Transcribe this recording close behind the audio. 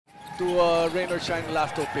to Rain or Shine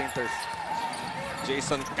Elasto Painters.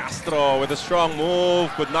 Jason Castro with a strong move,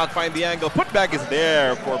 could not find the angle. Putback is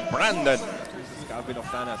there for Brandon. Calvin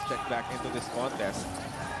Oftana has checked back into this contest,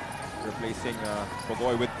 replacing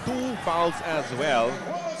Pogoy with 2 fouls as well.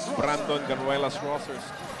 Brandon Ganuelas-Rosser.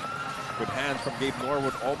 Good hands from Gabe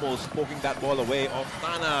Norwood, almost poking that ball away.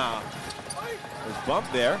 Oftana. There's bump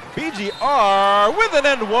there. BGR with an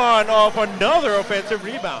end one off another offensive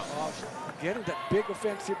rebound. Getting that big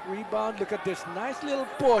offensive rebound. Look at this nice little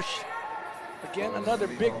push. Again, another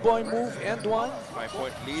big boy move, end one.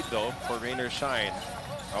 5-point lead though for Rain or Shine.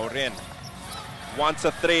 Aurin wants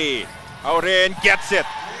a 3. Aurin gets it.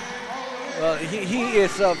 Well, he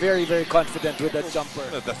is very, very confident with that jumper.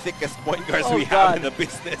 One of the thickest point guards Oh, we God. have in the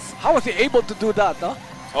business. How was he able to do that, huh?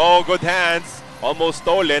 Oh, good hands. Almost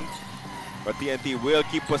stolen. But TNT will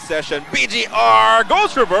keep possession. BGR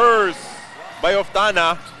goes reverse by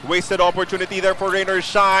Oftana. Wasted opportunity there for Rain or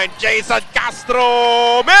Shine. Jason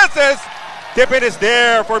Castro misses. Tip-in is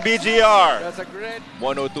there for BGR. That's a great...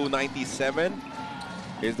 102-97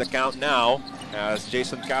 is the count now as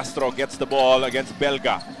Jason Castro gets the ball against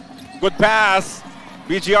Belga. Good pass.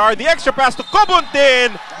 BGR, the extra pass to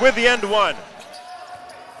Cobuntin with the end one.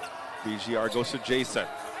 BGR goes to Jason.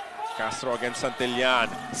 Castro against Santillan.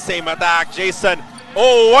 Same attack, Jason.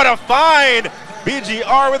 Oh, what a find!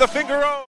 BGR with a finger roll.